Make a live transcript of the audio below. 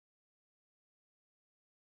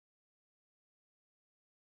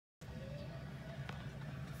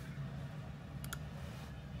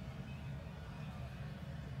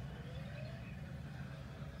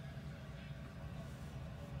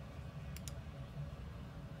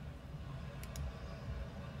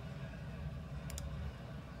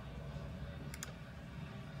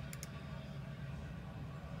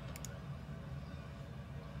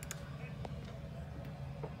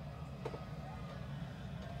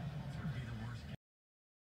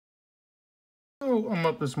So I'm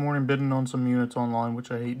up this morning bidding on some units online,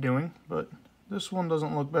 which I hate doing, but this one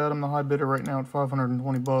doesn't look bad. I'm the high bidder right now at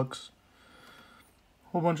 520 bucks.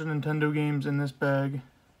 Whole bunch of Nintendo games in this bag,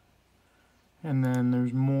 and then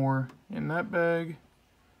there's more in that bag.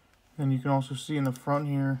 And you can also see in the front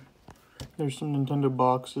here, there's some Nintendo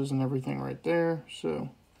boxes and everything right there. So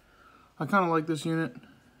I kind of like this unit.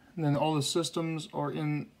 And then all the systems are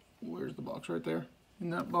in, where's the box? Right there, in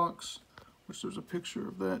that box, which there's a picture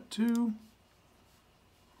of that too.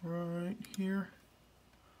 Right here.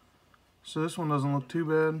 So this one doesn't look too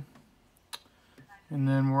bad. And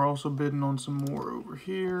then we're also bidding on some more over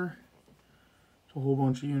here. It's a whole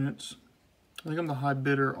bunch of units. I think I'm the high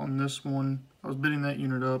bidder on this one. I was bidding that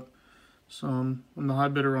unit up. So I'm the high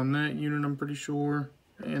bidder on that unit, I'm pretty sure,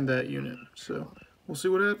 and that unit. So we'll see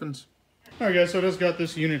what happens. Alright guys, so I just got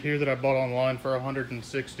this unit here that I bought online for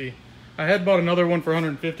 160. I had bought another one for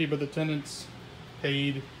 150, but the tenants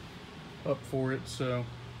paid up for it, so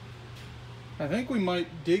I think we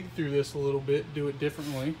might dig through this a little bit, do it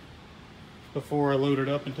differently before I load it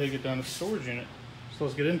up and take it down to the storage unit. So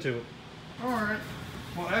let's get into it. Alright.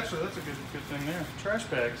 Well, actually, that's a good thing there. Trash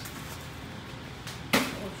bags. I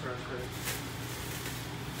love trash bags.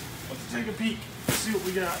 Let's take a peek, see what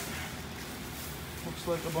we got. Looks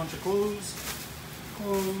like a bunch of clothes,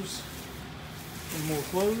 and more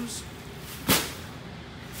clothes.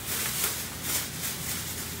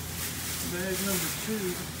 Bag number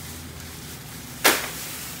 2.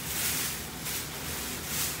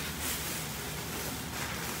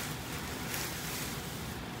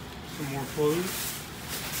 Some more clothes.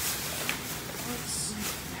 Let's see.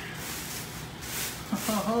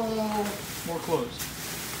 Oh, more clothes.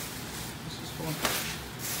 This is fun.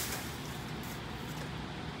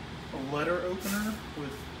 A letter opener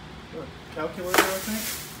with a calculator, I think.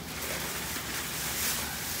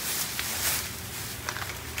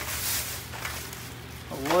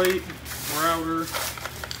 A light, router,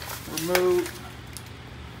 remote,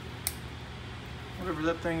 whatever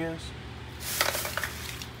that thing is.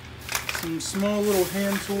 Some small little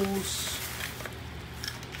hand tools.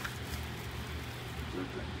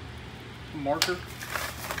 A marker,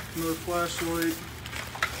 another flashlight,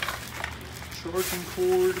 charging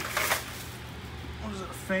cord. What is it,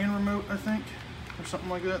 a fan remote, I think? Or something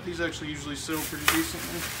like that. These actually usually sell pretty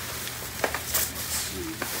decently. Let's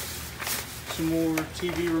see. Some more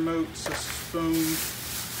TV remotes, a phone.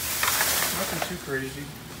 Nothing too crazy.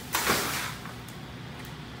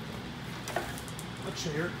 A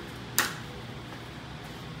chair.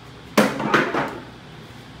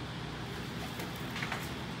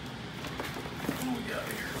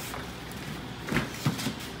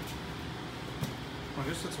 I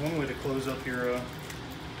guess that's one way to close up your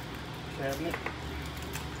cabinet.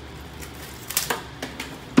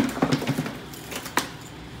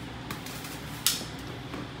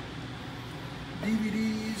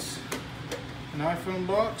 DVDs, an iPhone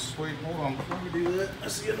box. Wait, hold on, before we do that, I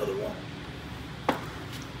see another one.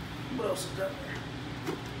 What else is down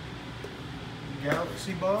there?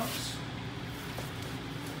 Galaxy box.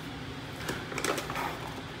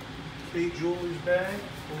 Kay Jewelers bag.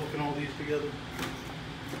 We'll look at all these together.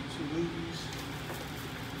 Some movies.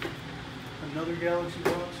 Another Galaxy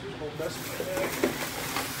box. Here's a whole Best Buy bag.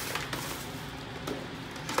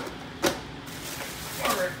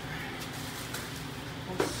 Alright.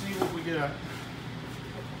 Let's see what we got.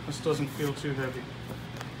 This doesn't feel too heavy.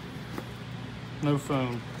 No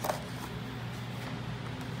phone.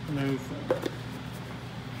 No phone.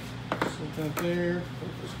 Set that there.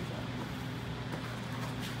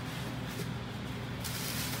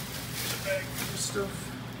 Bag of stuff.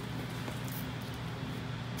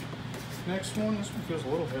 Next one, this one feels a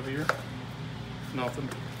little heavier. Nothing.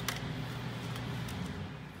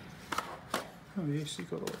 Oh, the AC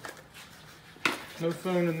got off. No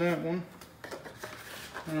phone in that one.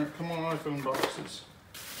 Alright, come on, iPhone boxes.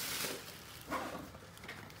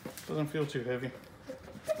 Doesn't feel too heavy.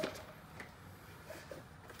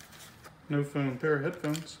 No phone, pair of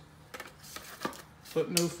headphones.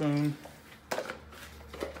 But no phone.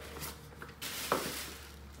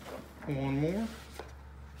 One more.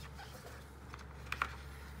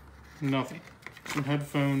 Nothing. Some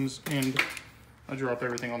headphones, and I drop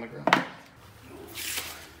everything on the ground.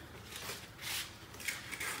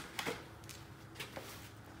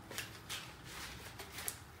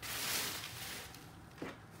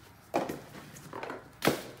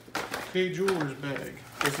 Kay Jewelers bag.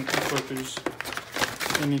 Doesn't look like there's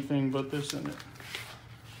anything but this in it.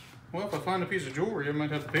 Well, if I find a piece of jewelry, I might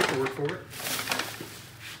have the paperwork for it.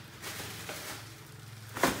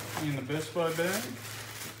 And the Best Buy bag.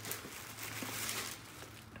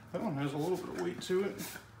 That one has a little bit of weight to it.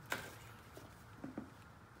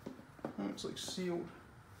 looks like sealed.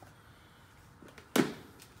 Let's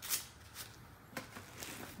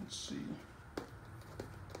see.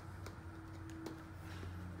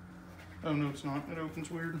 Oh no, it's not. It opens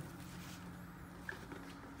weird.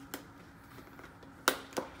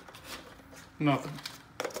 Nothing.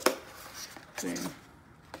 Damn.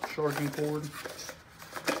 Charging cord.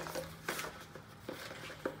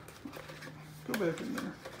 Go back in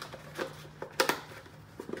there.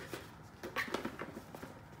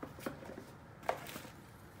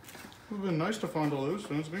 It would have been nice to find all those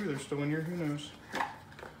phones. Maybe they're still in here. Who knows?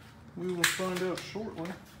 We will find out shortly.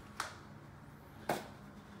 I'm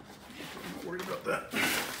not worried about that. Let's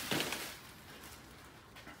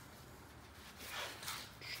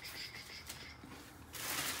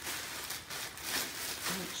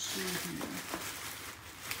see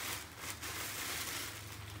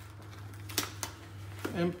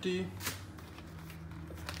here. Empty.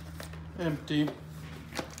 Empty.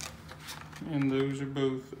 And those are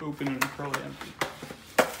both open and probably empty.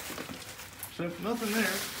 So nothing there.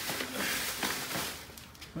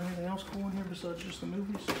 Anything else cool in here besides just the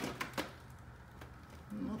movies?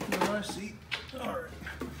 Nothing that I see. Alright.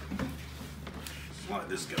 Slide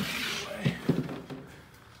this guy away.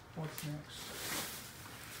 What's next?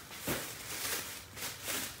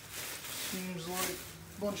 Seems like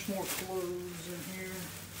a bunch more clothes in here.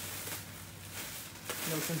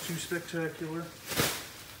 Nothing too spectacular.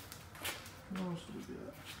 What else do we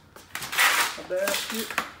got? A basket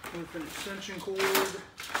with an extension cord,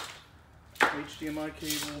 HDMI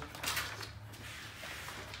cable.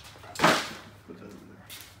 Put that over there.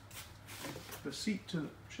 The seat to the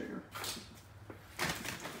chair.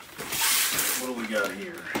 What do we got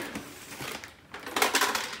here?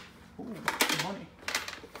 Ooh, money.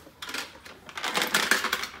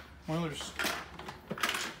 Well, there's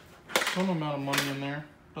some amount of money in there.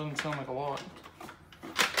 Doesn't sound like a lot.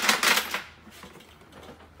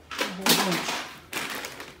 A whole bunch.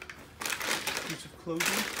 Piece of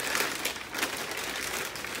clothing.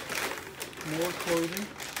 More clothing.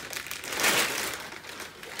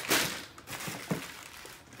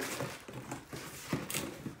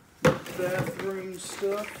 Bathroom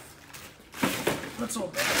stuff. That's all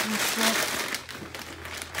bathroom stuff.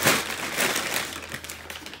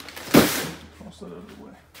 Toss that out of the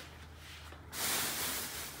way.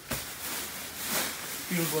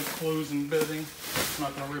 Feels like clothes and bedding. I'm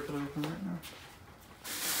not gonna rip it open right now.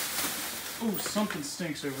 Oh, something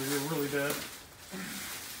stinks over here really bad.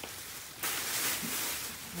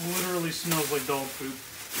 Literally smells like dog poop.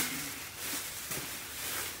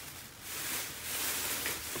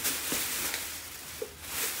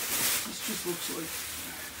 This just looks like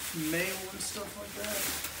mail and stuff like that.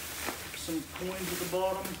 Some coins at the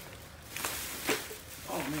bottom.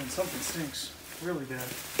 Oh man, something stinks really bad.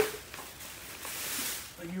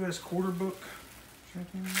 A U.S. quarter book.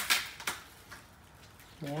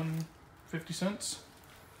 1.50 cents.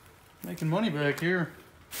 Making money back here.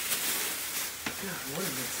 God, what does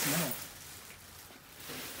it smell?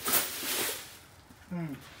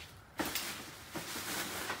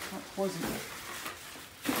 Not pleasant.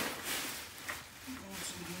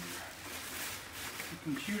 A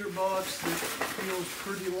computer box that feels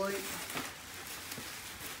pretty light.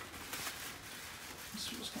 This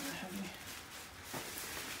feels kind of heavy.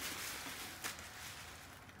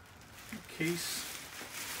 A case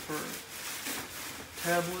for a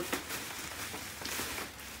tablet.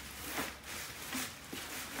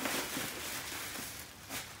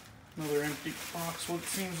 Another empty box, what it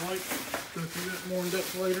seems like. Go through that more in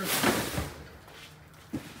depth later.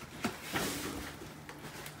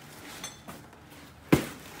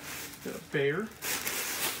 Got a bear.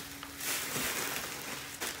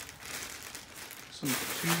 Some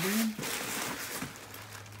tubing.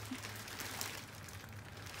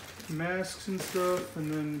 Masks and stuff,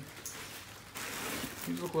 and then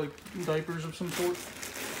these look like diapers of some sort.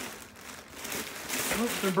 Oh,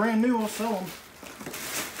 if they're brand new, I'll sell them.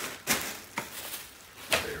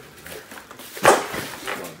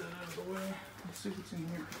 See what's in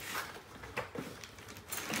here.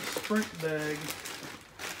 A Sprint bag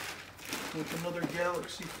with another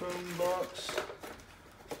Galaxy phone box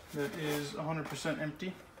that is 100%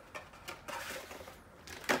 empty.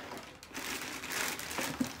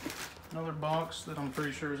 Another box that I'm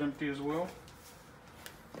pretty sure is empty as well.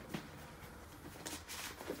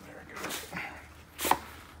 There it goes.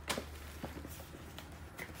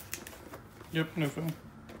 Yep, no phone.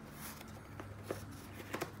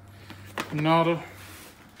 Nada.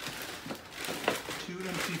 Two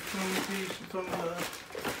empty phone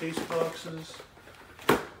case boxes.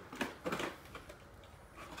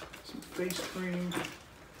 Some face cream.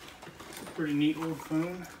 It's a pretty neat old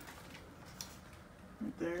phone.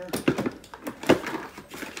 right there.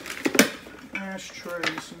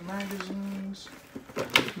 Ashtray, some magazines,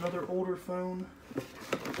 another older phone.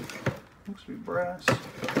 Looks to be brass.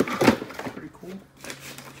 Pretty cool.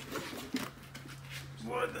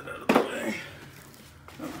 Slide that out of the way.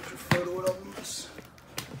 A bunch of photo albums.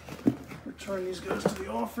 Return these guys to the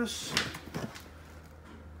office.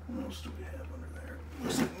 What else do we have under there?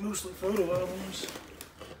 Looks like mostly photo albums.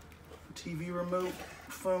 TV remote,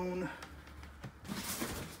 phone.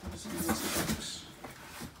 What's in this box?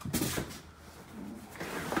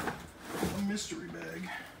 A mystery bag.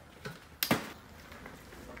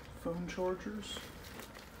 Phone chargers.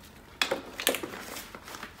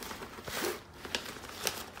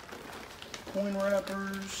 Coin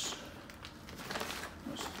wrappers.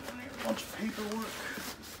 What's in here? A bunch of paperwork.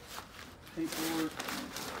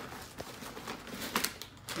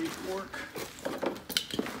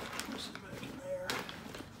 What's back in there?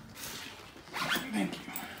 Thank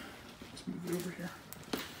you. Let's move it over here.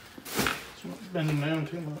 It's not bending down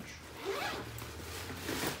too much.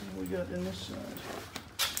 What we got in this side?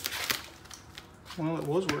 Well, it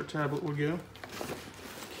was where a tablet would go.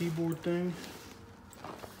 Keyboard thing.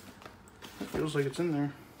 It feels like it's in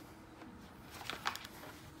there.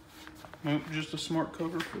 Nope, just a smart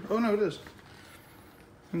cover for, oh no, it is.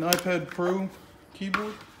 An iPad Pro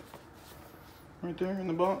keyboard. Right there in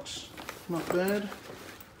the box. Not bad.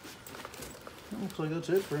 It looks like that's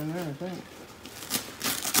it for in there, I think.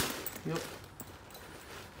 Yep.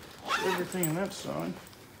 Everything in that side.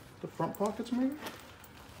 The front pockets maybe?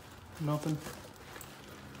 Nothing.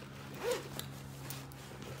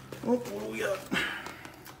 Oh, what do we got?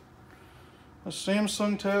 A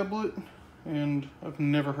Samsung tablet, and I've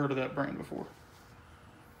never heard of that brand before.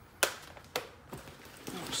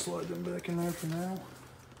 I'll slide them back in there for now.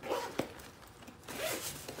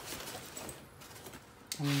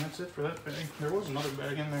 I mean, that's it for that bag. There was another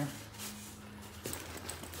bag in there.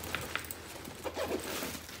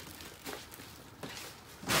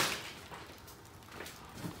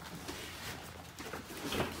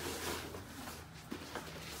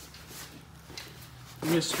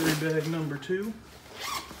 Mystery bag number 2.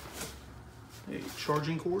 A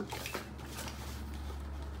charging cord.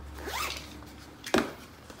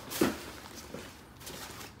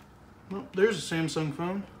 Well, there's a Samsung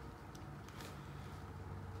phone.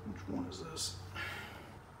 Which one is this?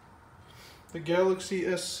 The Galaxy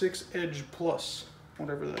S6 Edge Plus,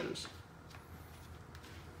 whatever that is.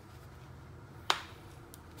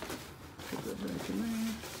 Put that back in there.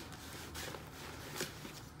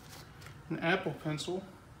 An Apple Pencil.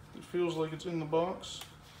 It feels like it's in the box.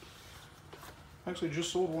 I actually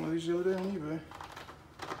just sold one of these the other day on eBay.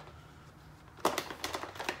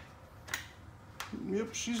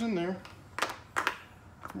 Yep, she's in there.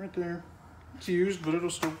 Right there. It's used, but it'll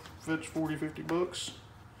still fetch 40, 50 bucks.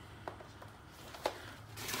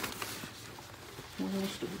 What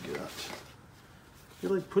else do we got? They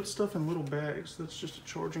like put stuff in little bags. That's just a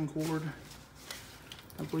charging cord.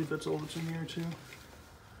 I believe that's all that's in here too.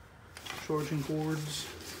 Charging cords.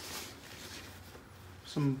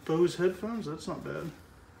 Some Bose headphones, that's not bad.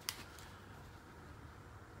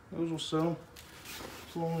 Those will sell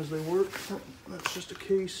as long as they work. Oh, that's just a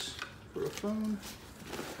case for a phone.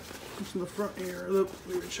 What's in the front here? Look,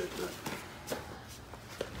 we already checked that.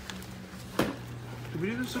 Did we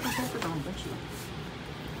do this second pocket? I don't think so.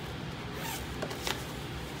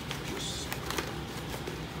 Just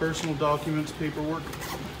personal documents, paperwork.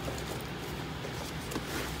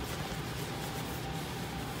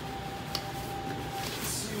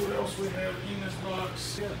 What else we have in this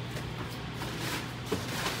box? Yeah.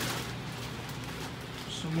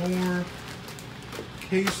 Some more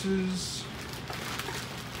cases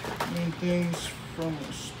and things from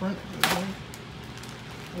a Sprint.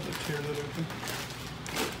 Let's tear that open.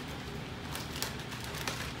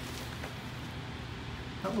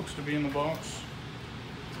 That looks to be in the box.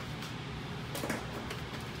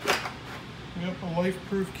 Yep, a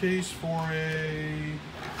life-proof case for a,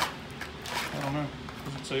 I don't know.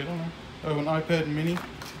 Does it say it on there? Oh, an iPad mini.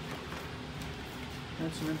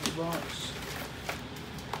 That's an empty box.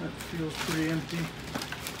 That feels pretty empty.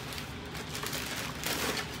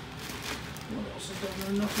 What else is down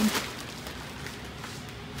there? Nothing.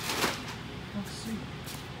 Let's see.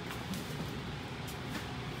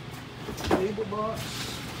 Cable box.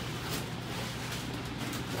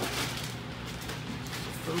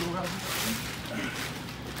 Photo album.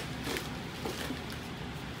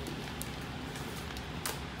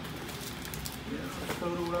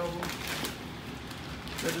 Photo album.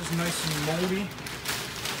 That is nice and moldy.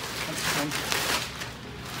 That's fun.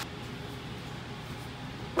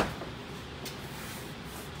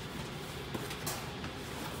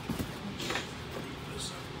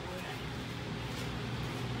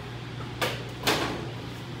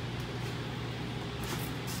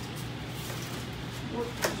 What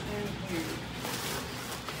is in here?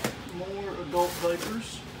 More adult diapers.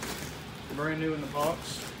 Brand new in the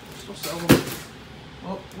box. Still sell them.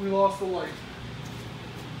 Oh, we lost the light.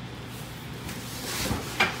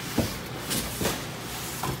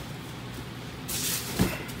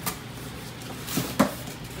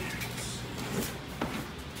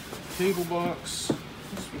 Table box.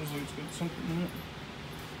 This feels like it's got something in it.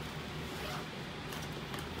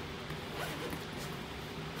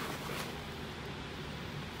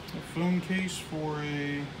 A phone case for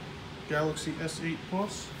a Galaxy S8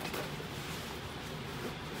 Plus.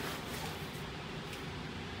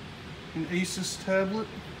 An Asus tablet.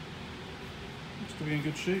 Looks to be in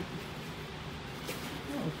good shape.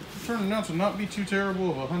 Oh, it's turning out to not be too terrible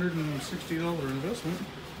of a $160 investment.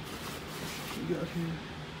 What we got here?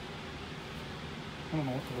 I don't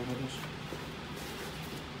know what the hell that is.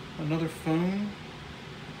 Another phone.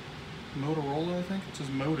 Motorola, I think. It says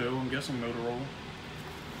Moto. I'm guessing Motorola.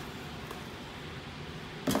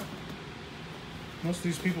 Most of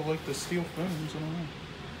these people like to steal phones. I don't know.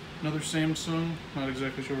 Another Samsung. Not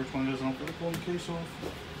exactly sure which one it is. I'll pull the case off.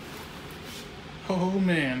 Oh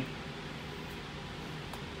man.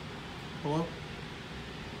 Hello?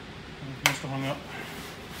 Must have hung up.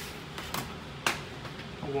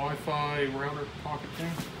 A Wi-Fi router pocket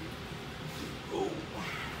thing. Oh.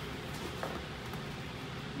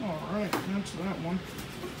 Alright, that's that one.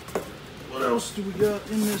 What else do we got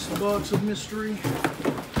in this box of mystery?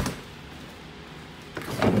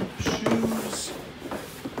 Shoes.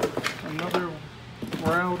 Another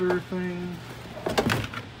router thing.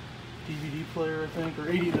 DVD player, I think. Or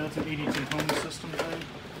 80, that's an 82 home system thing.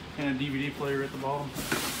 And a DVD player at the bottom.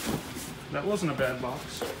 That wasn't a bad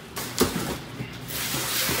box.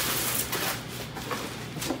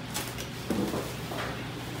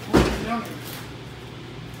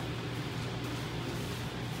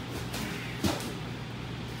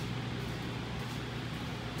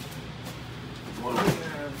 What do we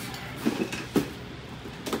have?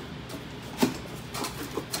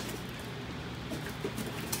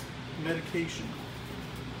 Medication.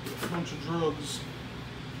 A bunch of drugs.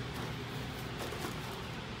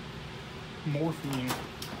 Morphine.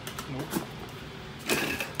 Nope.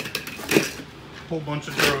 Whole bunch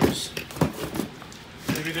of drugs.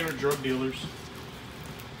 Maybe they were drug dealers.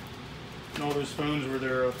 And all those phones were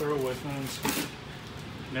their throwaway phones.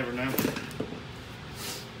 Never know.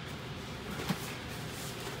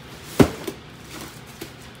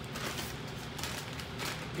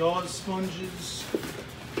 Gauze sponges.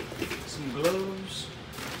 Some gloves.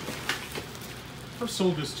 I've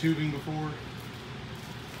sold this tubing before.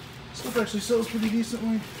 Stuff actually sells pretty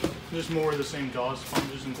decently. There's more of the same gauze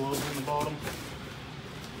sponges and gloves on the bottom.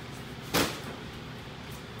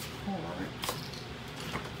 Alright.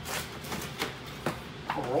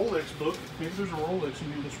 A Rolex book. Maybe there's a Rolex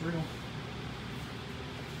in here that's real.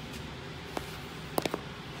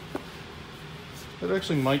 That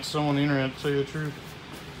actually might sell on the internet, to tell you the truth.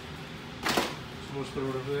 So let's throw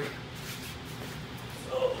it over there.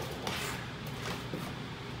 Oh.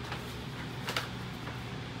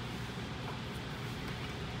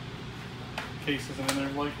 Case isn't in there,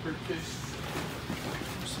 life briefcase.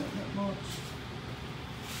 What's that in that box?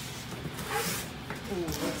 Oh,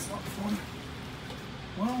 that's not fun.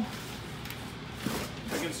 Well,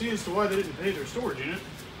 I can see as to why they didn't pay their storage unit.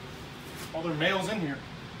 All their mail's in here.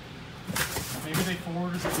 Maybe they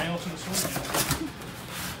forwarded the mail to the storage unit.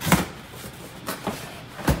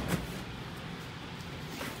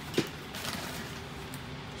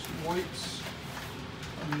 Some whites.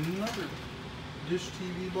 Another dish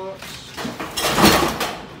TV box.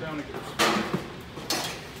 Down it goes.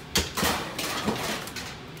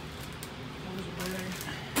 There's a bag.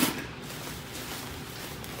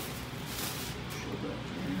 Show that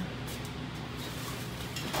here.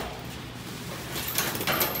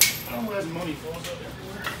 Oh, that money falls out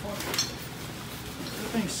everywhere. That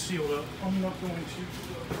thing's sealed up. I'm not going to.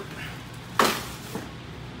 I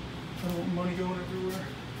don't want money going everywhere.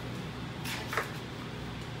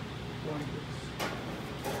 Blankets.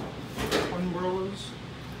 Umbrellas.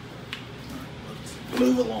 Let's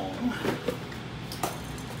move along.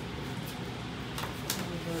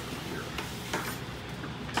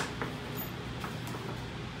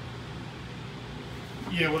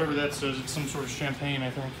 Yeah, whatever that says, it's some sort of champagne, I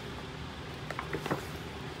think.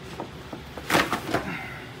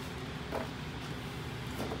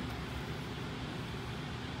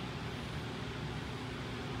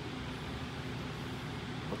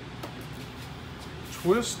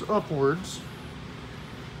 Twist upwards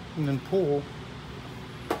and then pull.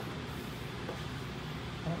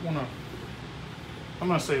 I'm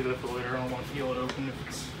gonna save that for later. I don't want to peel it open if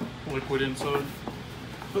it's liquid inside.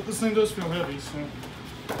 But this thing does feel heavy, so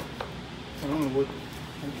I don't know what.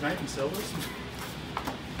 Can I even sell this?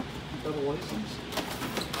 Without a license?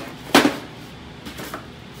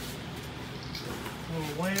 A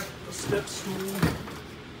little lamp, a step stool.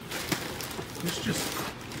 This just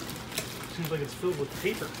seems like it's filled with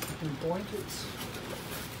paper and blankets.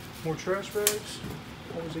 More trash bags.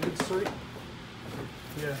 Always a good sight.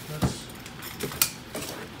 Yeah, that's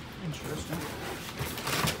interesting.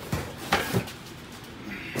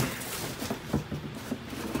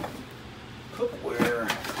 Cookware,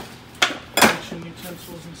 kitchen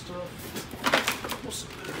utensils and stuff. What's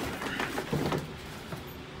there?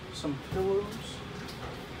 Some pillows,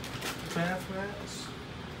 bath mats,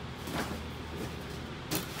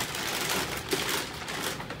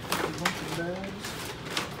 a bunch of bags,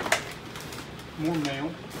 more mail,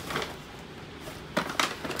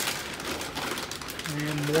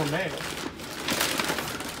 and more mail.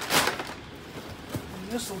 And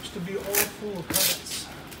this looks to be all full of hats,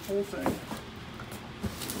 whole thing.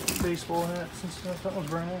 Baseball hats and stuff. That one's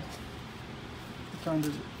brand new. What kind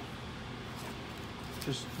is it?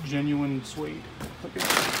 Just genuine suede. Okay.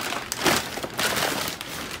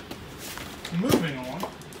 Moving on.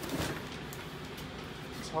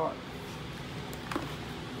 It's hot.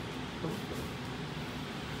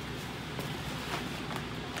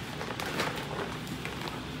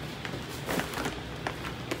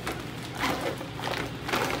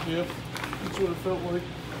 Yep, that's what it felt like.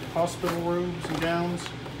 Hospital robes and gowns.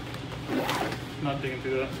 Not digging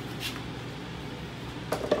through that.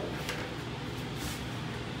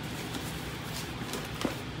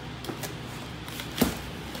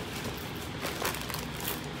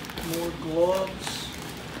 More gloves,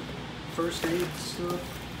 first aid stuff.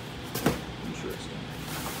 Interesting.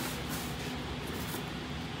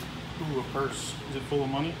 Ooh, a purse. Is it full of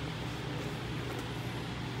money?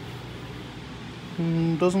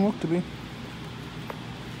 Doesn't look to be.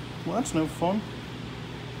 Well, that's no fun.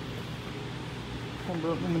 How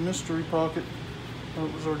about in the mystery pocket? Oh,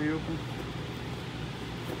 it was already open.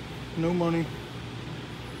 No money.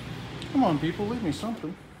 Come on, people, leave me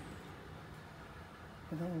something.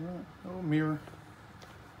 What the hell is that? Oh, mirror.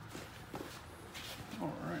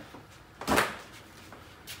 All right.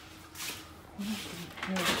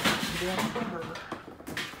 There's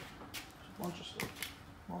a bunch of stuff.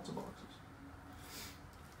 Lots of boxes.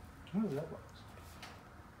 What is that box?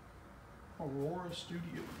 Aurora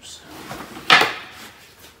Studios.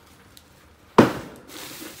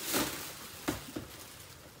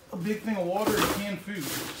 A big thing of water and canned food.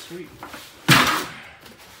 Sweet.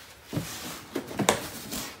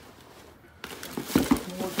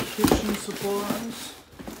 More kitchen supplies.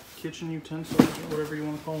 Kitchen utensils, or whatever you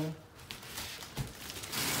want to call them.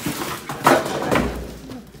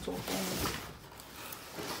 It's all fun.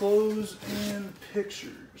 Clothes and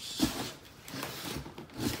pictures.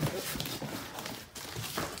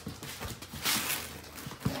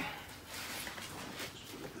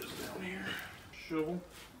 Shovel.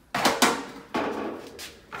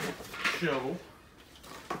 Shovel.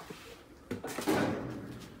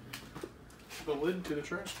 The lid to the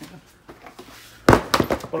trash can.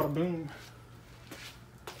 Bada boom.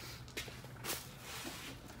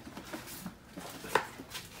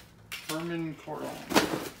 Herman Cordon.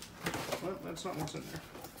 Well, that's not what's in there.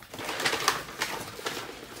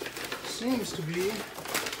 Seems to be.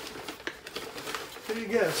 What do you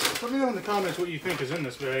guess? Let me know in the comments what you think is in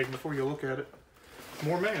this bag before you look at it.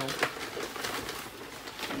 More mail.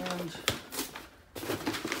 And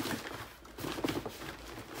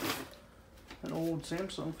an old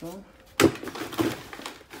Samsung phone.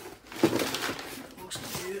 That looks to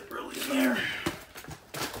be it really in there.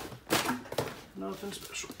 Nothing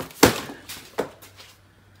special.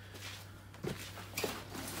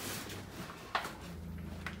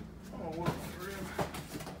 Oh, what a room.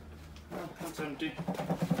 Well, that's empty.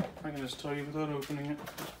 I can just tell you without opening it.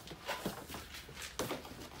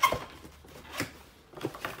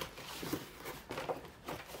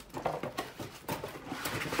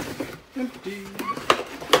 Empty.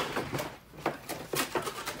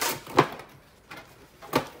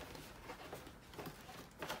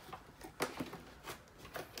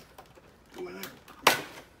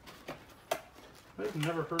 I've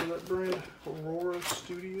never heard of that brand. Aurora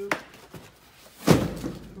Studio.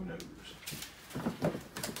 Who knows?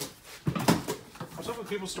 What's up with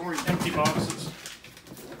people storing empty boxes?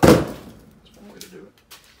 That's one way to do it.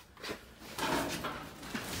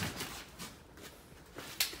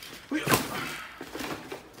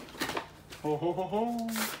 Ho ho ho ho.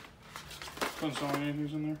 Don't saw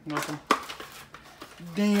anything's in there. Nothing.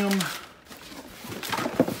 Damn.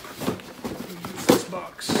 Use this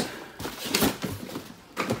box.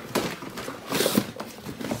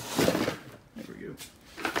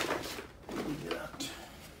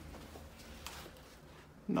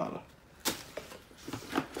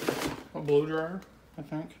 blow dryer, I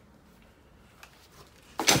think.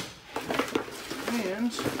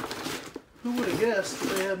 And who would have guessed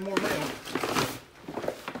that they had more mail?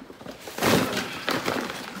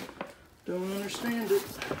 Don't understand it.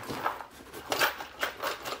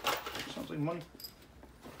 Sounds like money.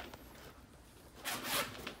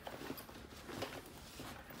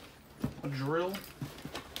 A drill.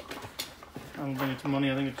 I don't think it's money,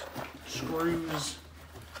 I think it's screws.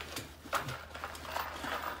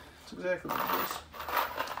 That's exactly what it is.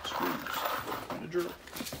 Screws and a drill.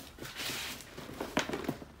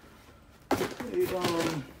 A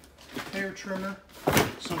hair trimmer,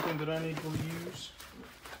 something that I need to use.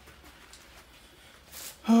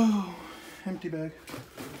 Oh, empty bag.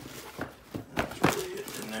 That's really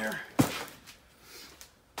it in there.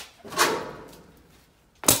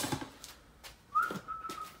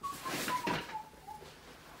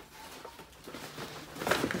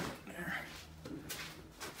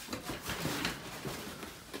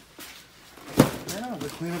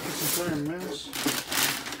 Clean up this entire mess.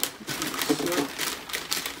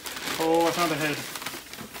 Oh, I found a head.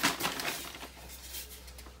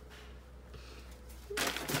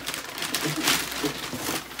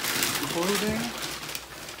 Clothing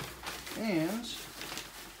and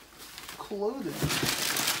clothing.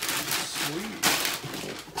 Sweet.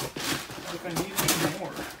 Like I need any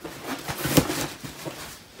more.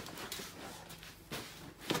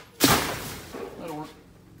 That'll work.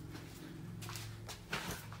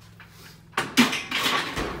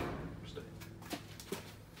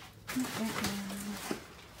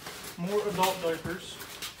 More adult diapers.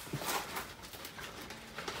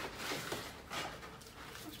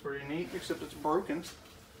 That's pretty neat, except it's broken.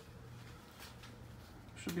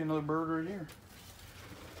 Should be another bird right here.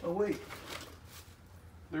 Oh wait,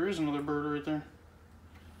 there is another bird right there.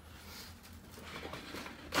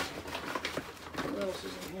 What else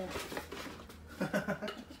is in here?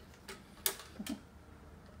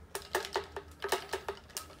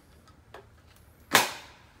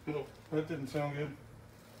 Oh, that didn't sound good.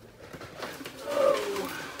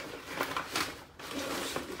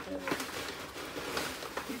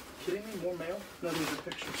 Kidding me? More mail? No, these are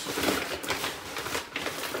pictures.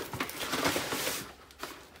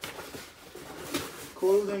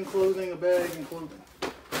 Clothing, clothing, a bag, and clothing.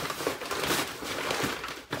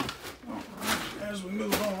 Alright, as we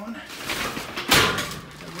move on,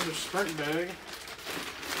 another sprite bag.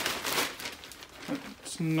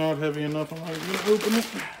 It's not heavy enough. I'm not going to open it.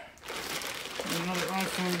 Another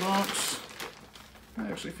iPhone box. It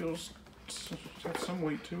actually feels has some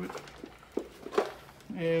weight to it.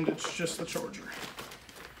 And it's just the charger.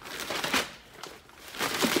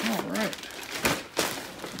 Alright.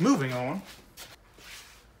 Moving on.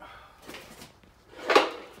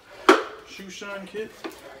 Shoe shine kit.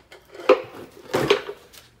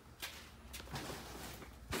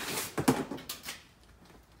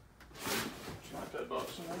 Slide that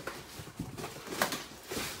box in there.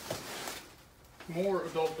 More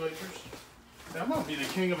adult diapers. I might be the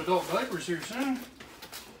king of adult diapers here soon.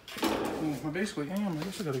 Well, I basically am. I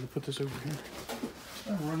guess I gotta go put this over here.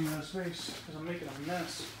 I'm running out of space because I'm making a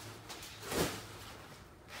mess.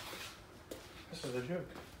 This is a joke.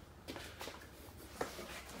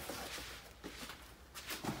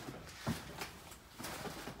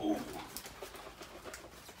 Oh.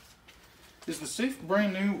 Is the safe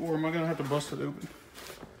brand new, or am I gonna have to bust it open?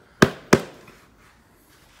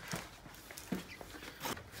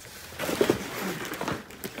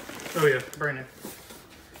 Oh yeah, brand new.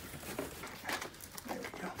 There we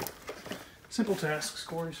go. Simple tasks,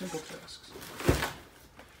 Corey, simple tasks.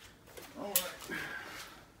 Alright.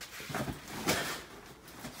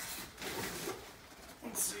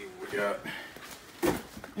 Let's see what we got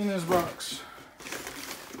in this box.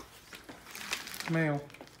 Mail.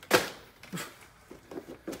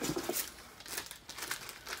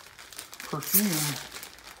 Perfume.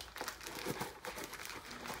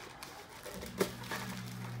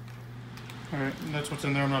 Alright, that's what's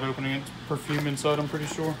in there. I'm not opening it. It's perfume inside, I'm pretty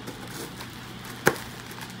sure.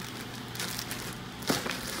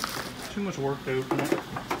 Too much work to open it.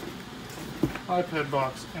 iPad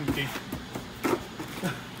box, empty.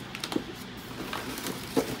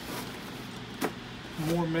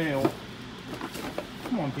 More mail.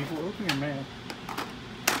 Come on, people, open your mail.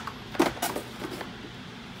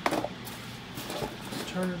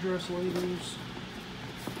 Turner dress labels.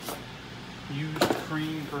 Used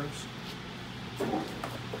cream, gross.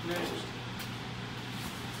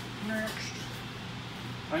 Next.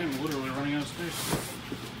 I am literally running out of space.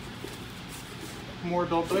 More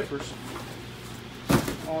adult diapers.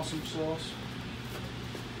 Awesome sauce.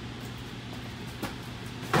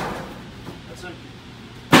 That's empty.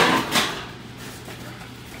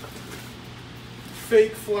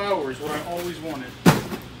 fake flowers, what I always wanted.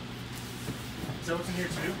 Is that what's in here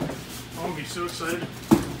too? I'm gonna be so excited.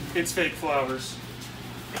 It's fake flowers.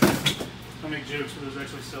 I make jokes, but those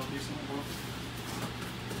actually sell decently well.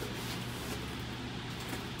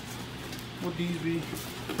 Would these be?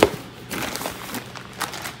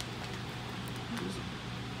 What is it?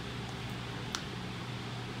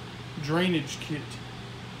 Drainage kit.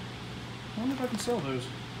 I wonder if I can sell those.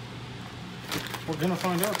 We're gonna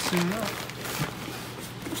find out soon enough.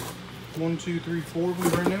 1, 2, 3, 4 of them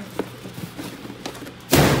brand new.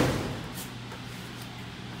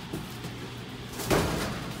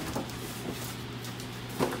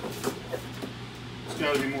 There's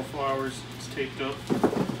gotta be more flowers. It's taped up.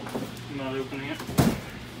 I'm not opening it.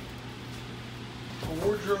 A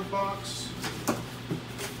wardrobe box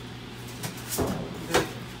that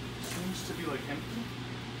seems to be like empty.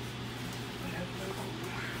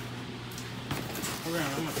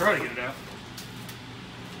 I'm gonna try to get it out.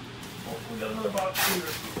 Oh, we got another box here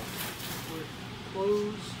with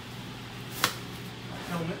clothes, a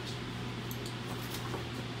helmet,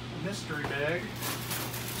 a mystery bag,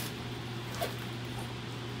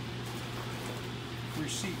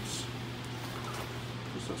 receipts.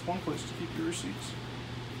 Guess that's one place to keep your receipts.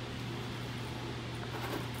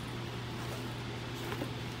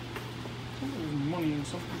 There's money in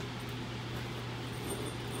something.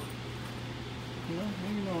 No,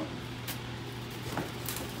 maybe not.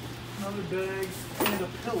 Another bag and a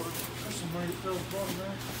pillow. There's some money that fell at the bottom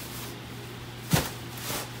there.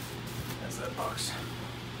 That's that box.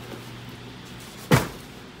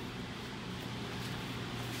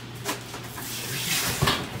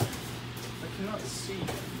 I cannot see the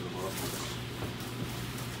bottom.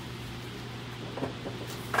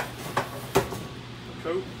 A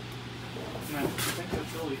coat. And I think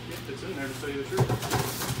that's really it that's in there, to tell you the truth.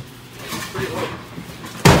 It's pretty low.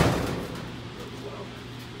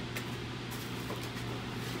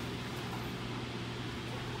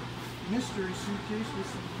 Mystery suitcase with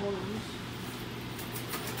some clothes.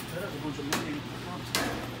 That has a bunch of money in the front.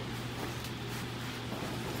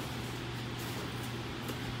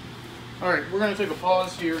 Alright, we're going to take a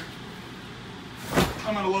pause here.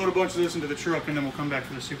 I'm going to load a bunch of this into the truck and then we'll come back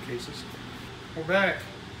to the suitcases. We're back.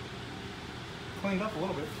 Cleaned up a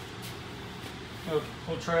little bit. A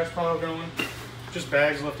little trash pile going. Just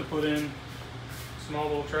bags left to put in. Small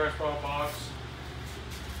little trash pile box.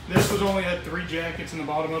 This was only had 3 jackets in the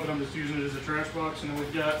bottom of it. I'm just using it as a trash box. And then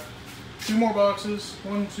we've got 2 more boxes.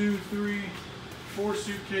 1, 2, 3, 4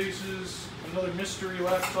 suitcases, another mystery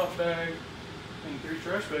laptop bag, and 3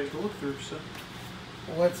 trash bags to look through. So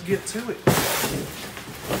let's get to it.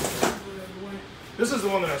 This is the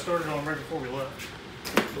one that I started on right before we left.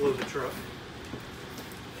 Below the truck.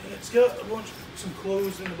 And it's got some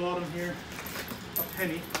clothes in the bottom here. A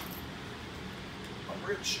penny. I'm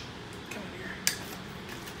rich. Come in here.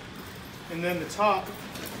 And then the top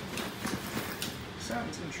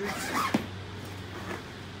sounds intriguing.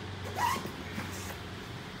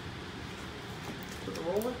 Put the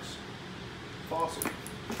Rolex. Fossil.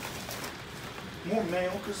 More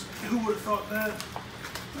mail, because who would have thought that?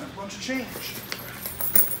 A bunch of change.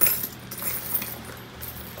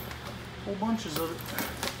 Whole bunches of it.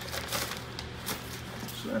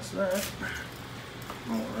 So that's that.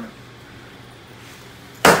 Alright.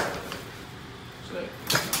 So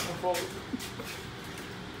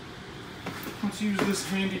let's use this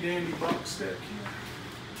handy dandy box stack here.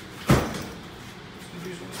 Let's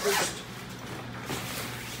use one first.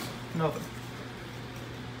 Nothing.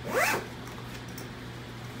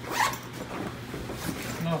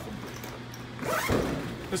 Nothing.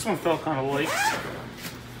 This one felt kind of light.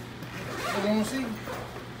 I want to see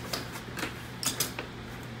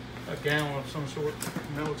a gallon of some sort.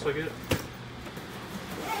 And that looks like it.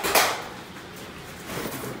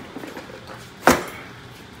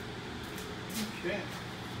 Okay.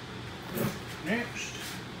 Next.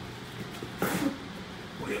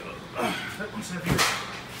 That one's heavier.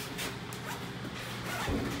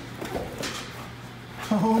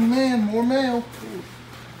 Oh man, more mail.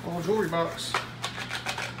 Oh, jewelry box.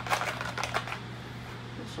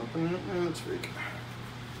 There's something in it. Yeah, that's fake.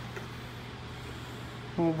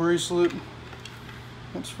 Little bracelet.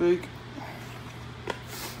 That's fake.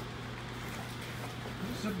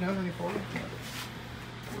 Zip down any farther?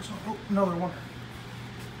 Where's my, oh, another one.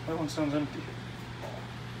 That one sounds empty.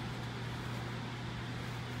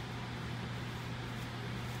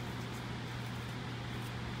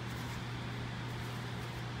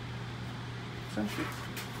 It's empty.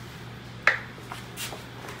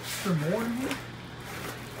 Is there more in here?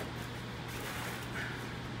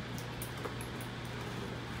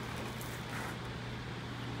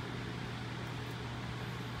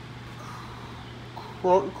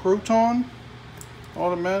 Croton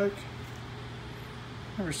automatic.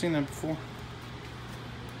 Never seen that before.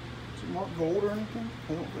 Is it marked gold or anything?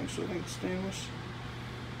 I don't think so. I think it's stainless.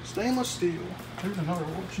 Stainless steel. There's another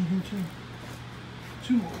watch in here too.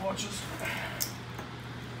 2 more watches.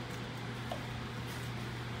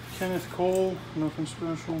 Kenneth Cole, nothing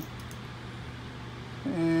special.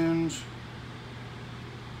 And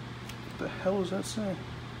what the hell does that say?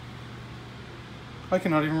 I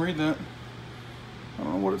cannot even read that. I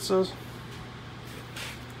don't know what it says.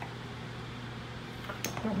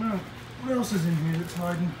 I don't know. What else is in here that's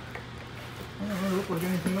hiding? It doesn't really look like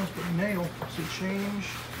anything else but nail. So change.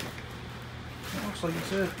 That looks like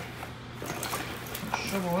it's it. Let's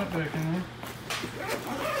shovel that back in there.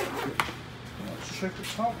 Let's check the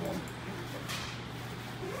top one.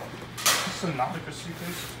 This is a Nautica suitcase.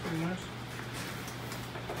 It's pretty nice.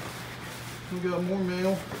 We got more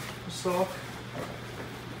mail, a sock.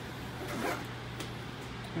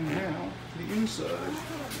 And now, the inside.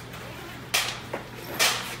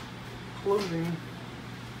 Clothing.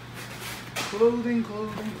 Clothing.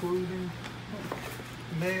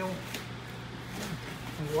 Mail.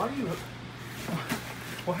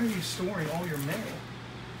 Why are you storing all your mail?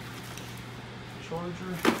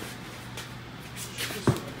 Charger.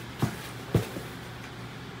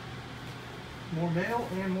 More mail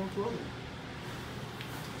and more clothing.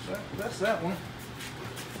 So that's that one.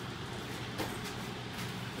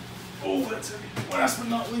 Oh, that's heavy. Last but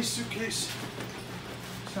not least, suitcase.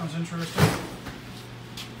 Sounds interesting.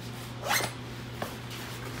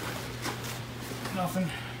 Nothing.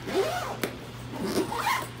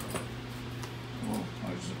 Oh,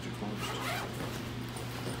 I just zipped it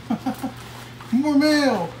closed. More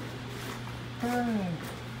mail! Hey.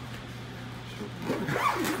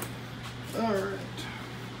 Alright.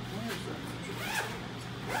 Where's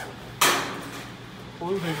that?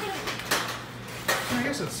 Clothing. I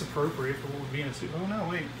guess it's appropriate for what would be in a suit. Oh no,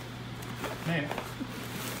 wait. Man. Are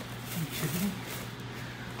you kidding me?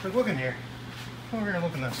 Like, look in here. Come over here and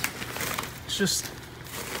look in this. It's just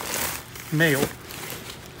mail.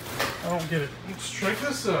 I don't get it. Let's check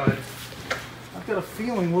this side. I've got a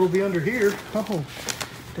feeling what'll be under here. Oh,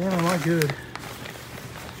 damn, am I good.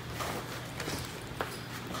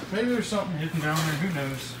 Maybe there's something hidden down there. Who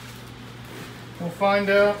knows? We'll find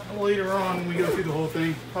out later on when we go through the whole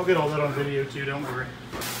thing. I'll get all that on video too, don't worry.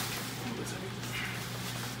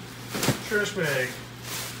 Trash bag.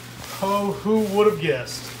 Oh, who would have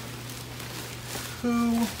guessed?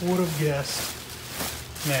 Who would have guessed?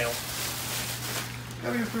 Mail.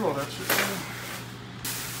 Gotta get through all that shit.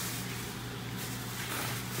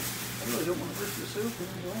 I really don't want to rip this open.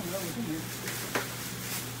 I don't know what's in here.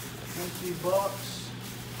 Empty box.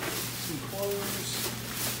 Some clothes.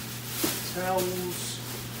 Towels.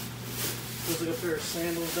 There's like a pair of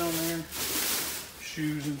sandals down there.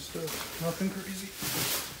 Shoes and stuff. Nothing crazy.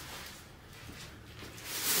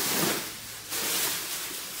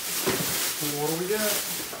 What do we got?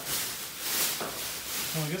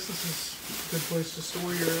 Well, I guess this is a good place to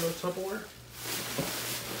store your Tupperware.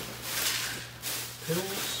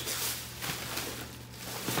 Pills.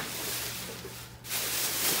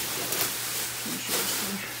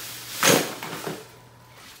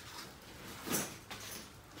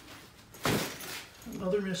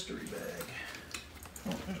 Another mystery bag.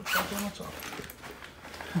 Oh, there's a pop on the top.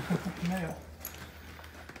 Mail.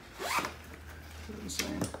 That's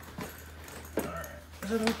insane. Alright,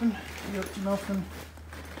 is it open? Yep, nothing.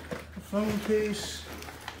 A phone case.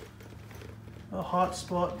 A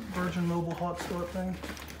hotspot, Virgin Mobile hotspot thing.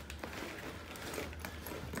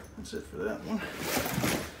 That's it for that one.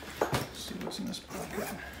 Let's see what's in this pocket.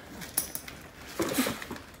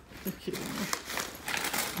 You're kidding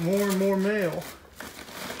me. More and more mail.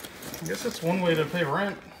 I guess that's one way to pay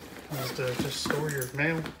rent, is to just store your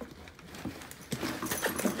mail.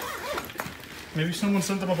 Maybe someone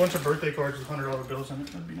sent them a bunch of birthday cards with $100 bills in it.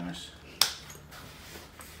 That'd be nice.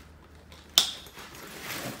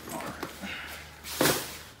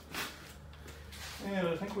 And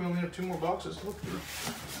I think we only have 2 more boxes to look through.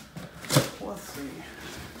 Let's see.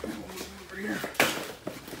 We'll move over here.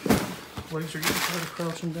 Legs are getting tired of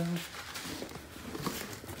crouching down.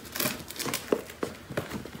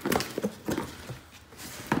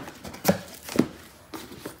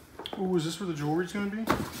 Ooh, is this where the jewelry's gonna be?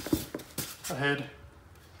 A head.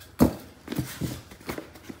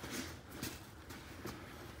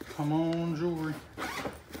 Come on, jewelry.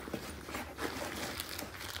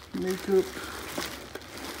 Makeup.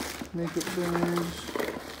 Makeup bags.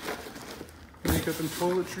 Makeup and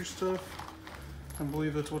toiletry stuff. I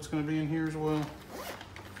believe that's what's gonna be in here as well.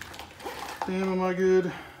 Damn, am I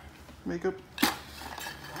good? Makeup.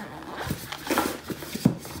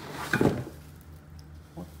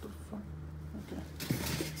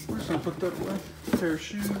 put that away. Pair of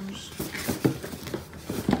shoes.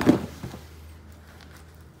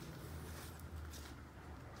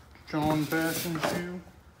 John Passion shoe.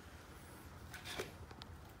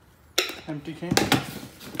 Empty can.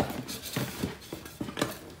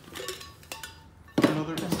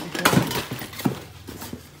 Another empty can.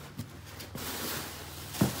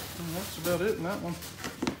 And that's about it in that one.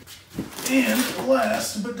 And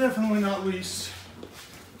last, but definitely not least,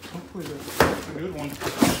 hopefully that's a good one.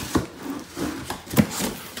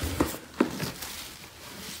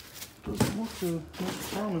 Doesn't look the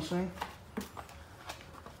most promising.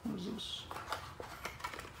 What is this?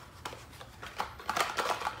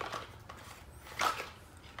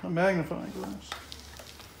 A magnifying glass.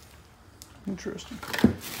 Interesting.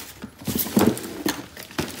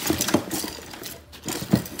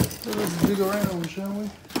 Let's dig around, shall we?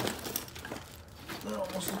 That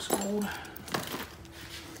almost looks gold.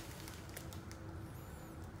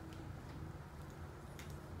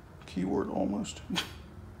 Keyword almost.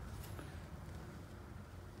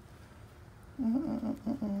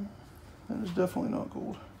 That is definitely not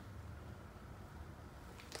gold.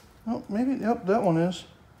 Oh, maybe, yep, that one is.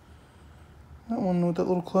 That one with that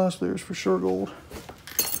little clasp there is for sure gold.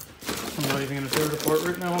 I'm not even going to tear it apart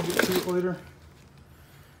right now. I'll get to it later.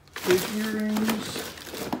 Big earrings.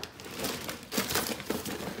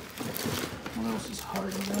 What else is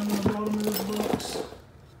hiding down in the bottom of this box?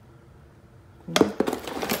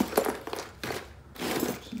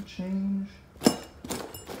 Some change.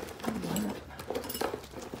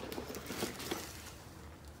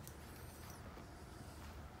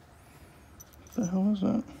 What the hell is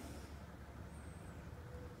that?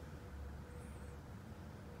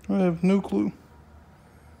 I have no clue.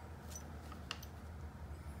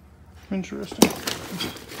 Interesting.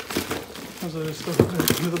 As I stuff it back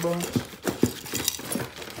into the box.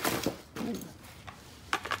 Ooh.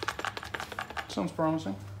 Sounds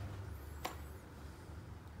promising.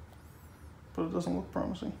 But it doesn't look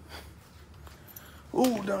promising.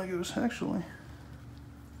 Oh, down it goes, actually.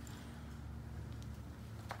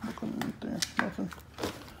 Nothing right there, nothing. I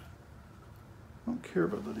don't care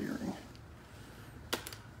about that earring.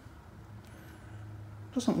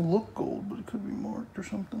 Doesn't look gold, but it could be marked or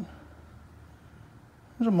something.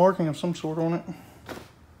 There's a marking of some sort on it.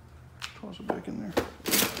 Toss it back in there.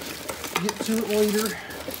 Get to it later.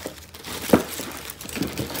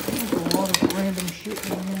 There's a lot of random shit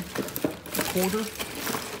in here. A quarter.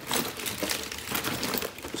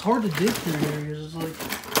 It's hard to dig through areas. It's like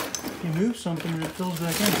you move something and it fills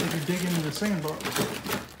back in. It's like you're digging into the sandbox.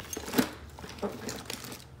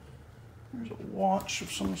 There's a watch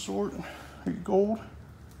of some sort. Are you gold?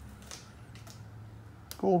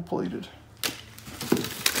 Gold plated.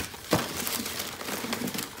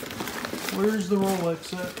 Where's the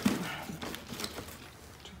Rolex at?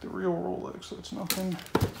 Take the real Rolex, that's nothing.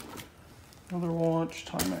 Another watch,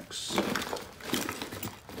 Timex.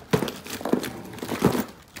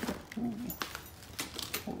 Ooh.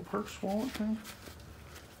 Little purse wallet thing.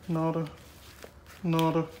 Nada.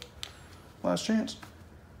 Nada. Last chance.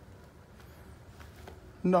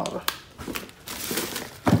 Nada.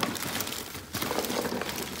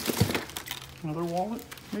 Another wallet,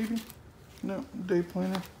 maybe? No, day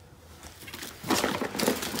planner.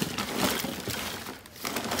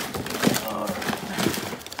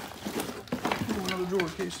 Another drawer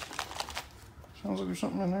case. Sounds like there's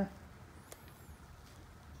something in there.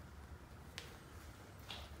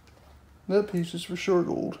 That piece is for sure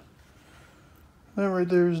gold. That right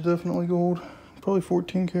there is definitely gold. Probably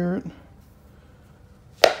 14 karat.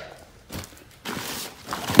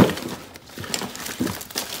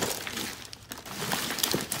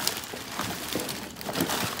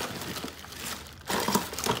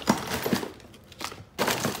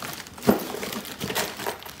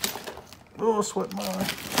 Oh, I sweat my eye.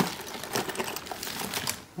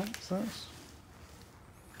 What's this?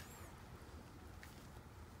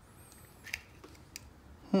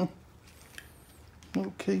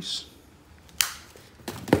 Little case.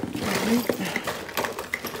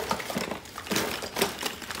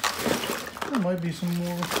 There might be some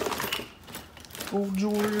more old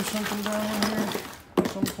jewelry or something down in here at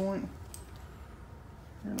some point.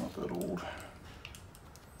 You're not that old.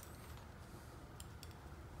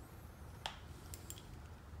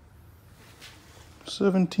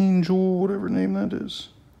 $17 jewel, whatever name that is.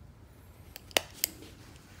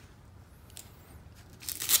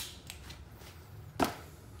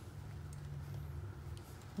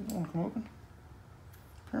 You don't want to come open?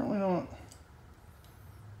 Apparently not.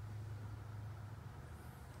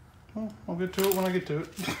 Well, I'll get to it when I get to it.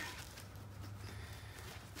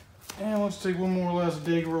 And let's take one more last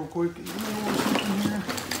dig real quick in the middle of something here.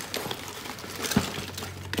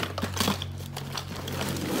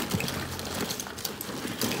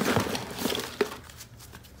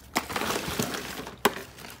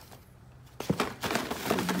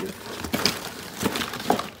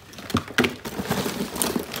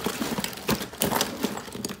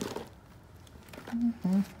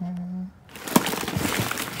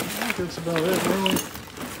 about it, really.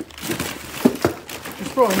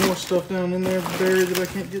 There's probably more stuff down in there buried that I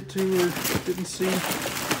can't get to or didn't see.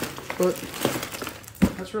 But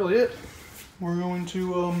that's really it. We're going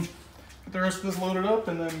to get the rest of this loaded up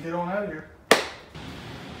and then get on out of here.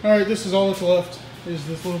 Alright, this is all that's left, is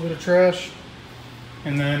this little bit of trash.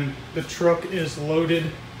 And then the truck is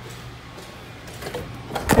loaded.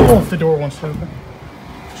 Oh, if the door wants to open.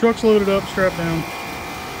 Truck's loaded up, strapped down.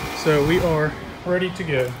 So we are ready to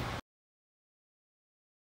go.